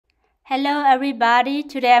Hello everybody,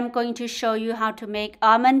 today I'm going to show you how to make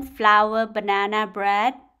almond flour banana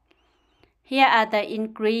bread. Here are the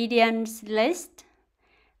ingredients list.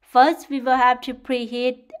 First, we will have to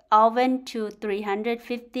preheat oven to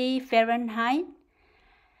 350 Fahrenheit.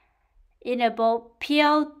 In a bowl,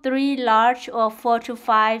 peel 3 large or 4 to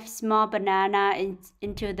 5 small bananas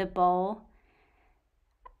into the bowl.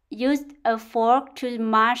 Use a fork to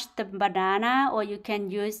mash the banana, or you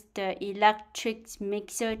can use the electric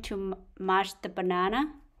mixer to mash the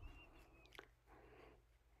banana.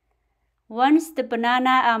 Once the banana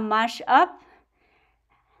are mashed up,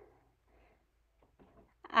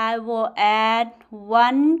 I will add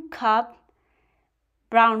 1 cup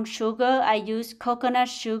brown sugar. I use coconut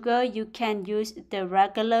sugar. You can use the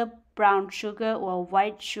regular brown sugar or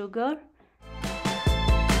white sugar.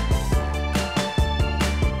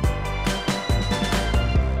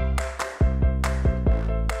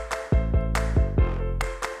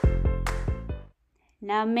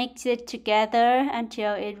 Now mix it together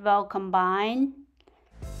until it will combine.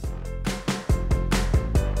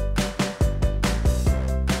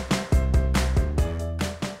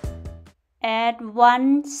 Add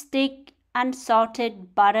 1 stick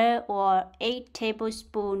unsalted butter or 8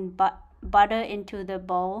 tablespoons butter into the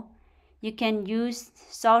bowl. You can use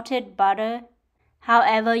salted butter.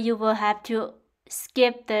 However, you will have to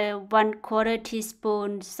skip the 1/4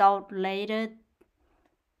 teaspoon salt later.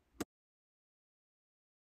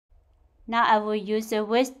 Now I will use a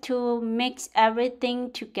whisk to mix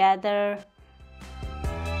everything together.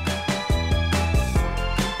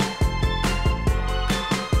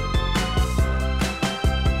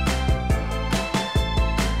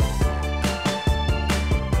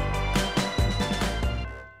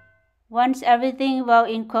 Once everything well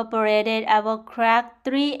incorporated, I will crack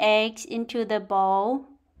 3 eggs into the bowl.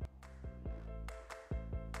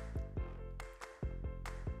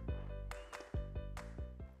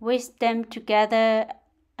 Whisk them together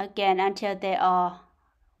again until they are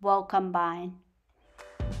well combined.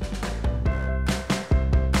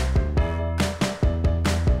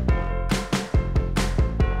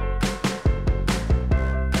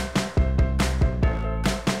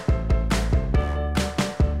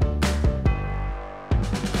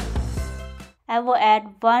 I will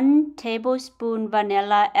add 1 tablespoon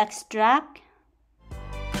vanilla extract.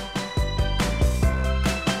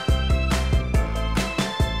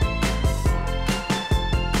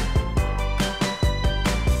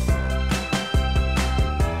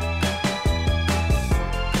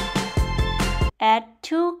 Add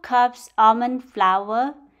 2 cups almond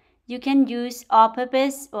flour. You can use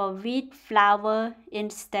all-purpose or wheat flour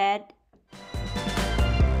instead.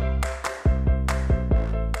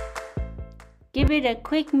 Give it a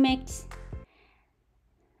quick mix.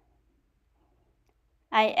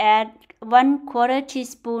 I add 1/4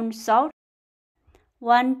 teaspoon salt,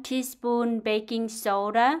 1 teaspoon baking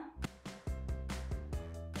soda,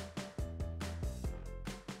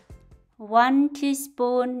 1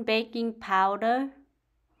 teaspoon baking powder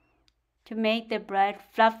to make the bread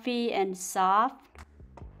fluffy and soft.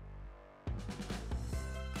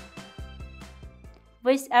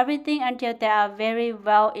 Whisk everything until they are very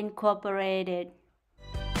well incorporated.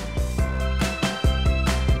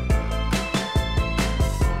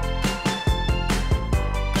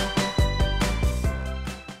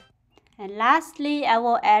 And lastly, I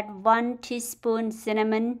will add 1 teaspoon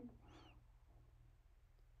cinnamon.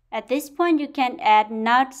 At this point, you can add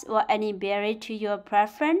nuts or any berry to your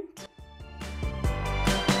preference.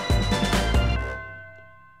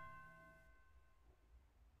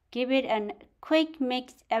 Give it a quick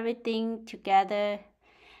mix everything together.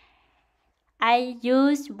 I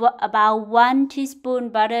use about 1 teaspoon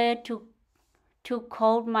butter to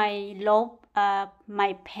coat my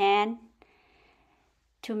my pan,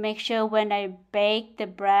 to make sure when I bake the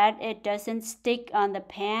bread it doesn't stick on the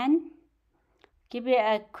pan. Give it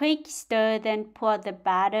a quick stir, then pour the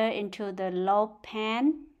batter into the low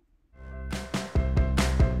pan.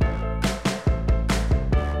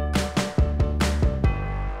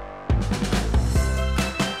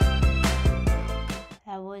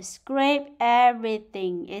 I will scrape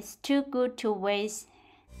everything. It's too good to waste.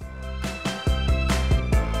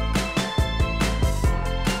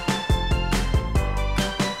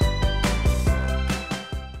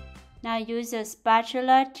 Now use a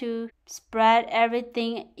spatula to spread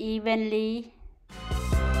everything evenly.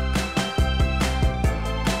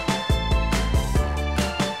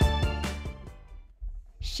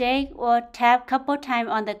 Shake or tap a couple times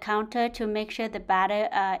on the counter to make sure the batter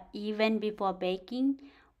are even before baking.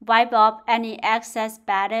 Wipe off any excess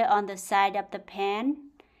batter on the side of the pan.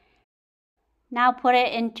 Now put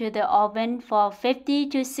it into the oven for 50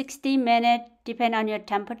 to 60 minutes, depending on your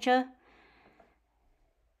temperature.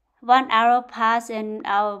 1 hour passed and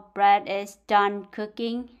our bread is done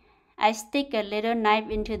cooking. I stick a little knife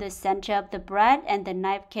into the center of the bread and the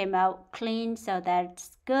knife came out clean, so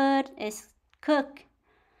that's good. It's cooked.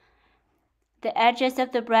 The edges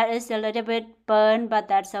of the bread is a little bit burned, but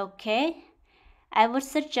that's okay. I would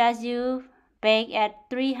suggest you bake at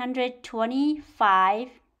 325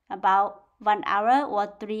 about 1 hour or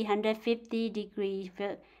 350 degrees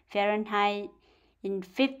Fahrenheit in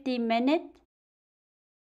 50 minutes.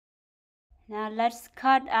 Now let's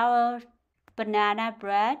cut our banana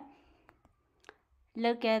bread.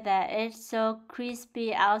 Look at that, it's so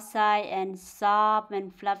crispy outside and soft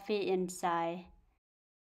and fluffy inside.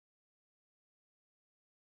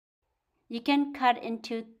 You can cut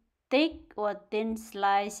into thick or thin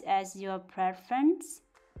slice as your preference.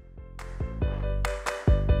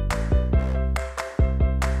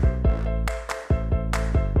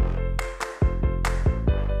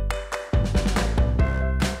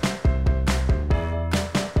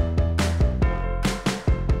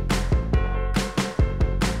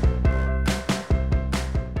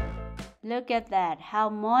 Look at that, how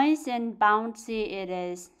moist and bouncy it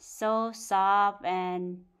is. So soft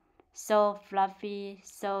and so fluffy,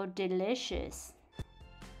 so delicious.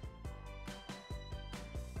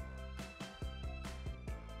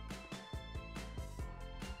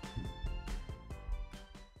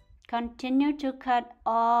 Continue to cut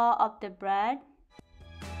all of the bread.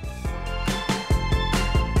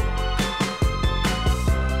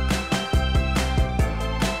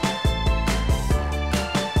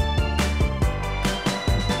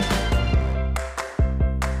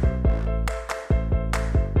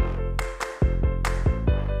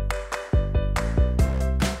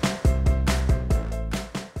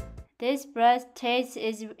 This bread taste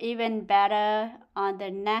is even better on the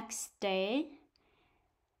next day.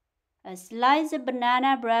 A slice of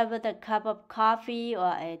banana bread with a cup of coffee or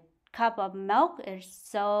a cup of milk is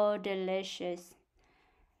so delicious.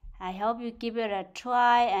 I hope you give it a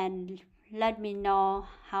try and let me know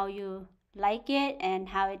how you like it and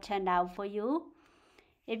how it turned out for you.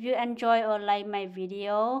 If you enjoy or like my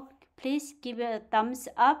video, please give it a thumbs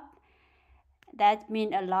up. That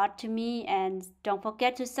means a lot to me, and don't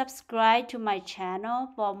forget to subscribe to my channel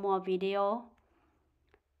for more video.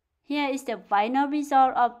 Here is the final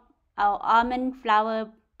result of our almond flour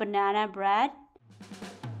banana bread.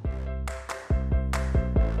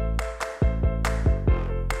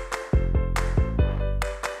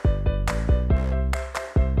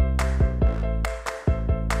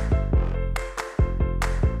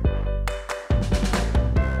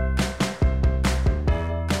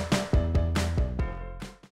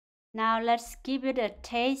 Now let's give it a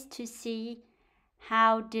taste to see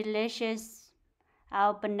how delicious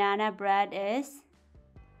our banana bread is.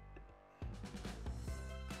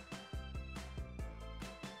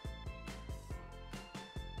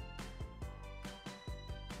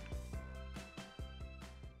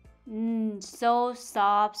 So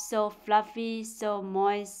soft, so fluffy, so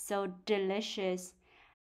moist, so delicious.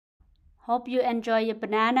 Hope you enjoy your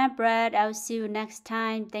banana bread. I'll see you next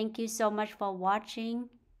time. Thank you so much for watching.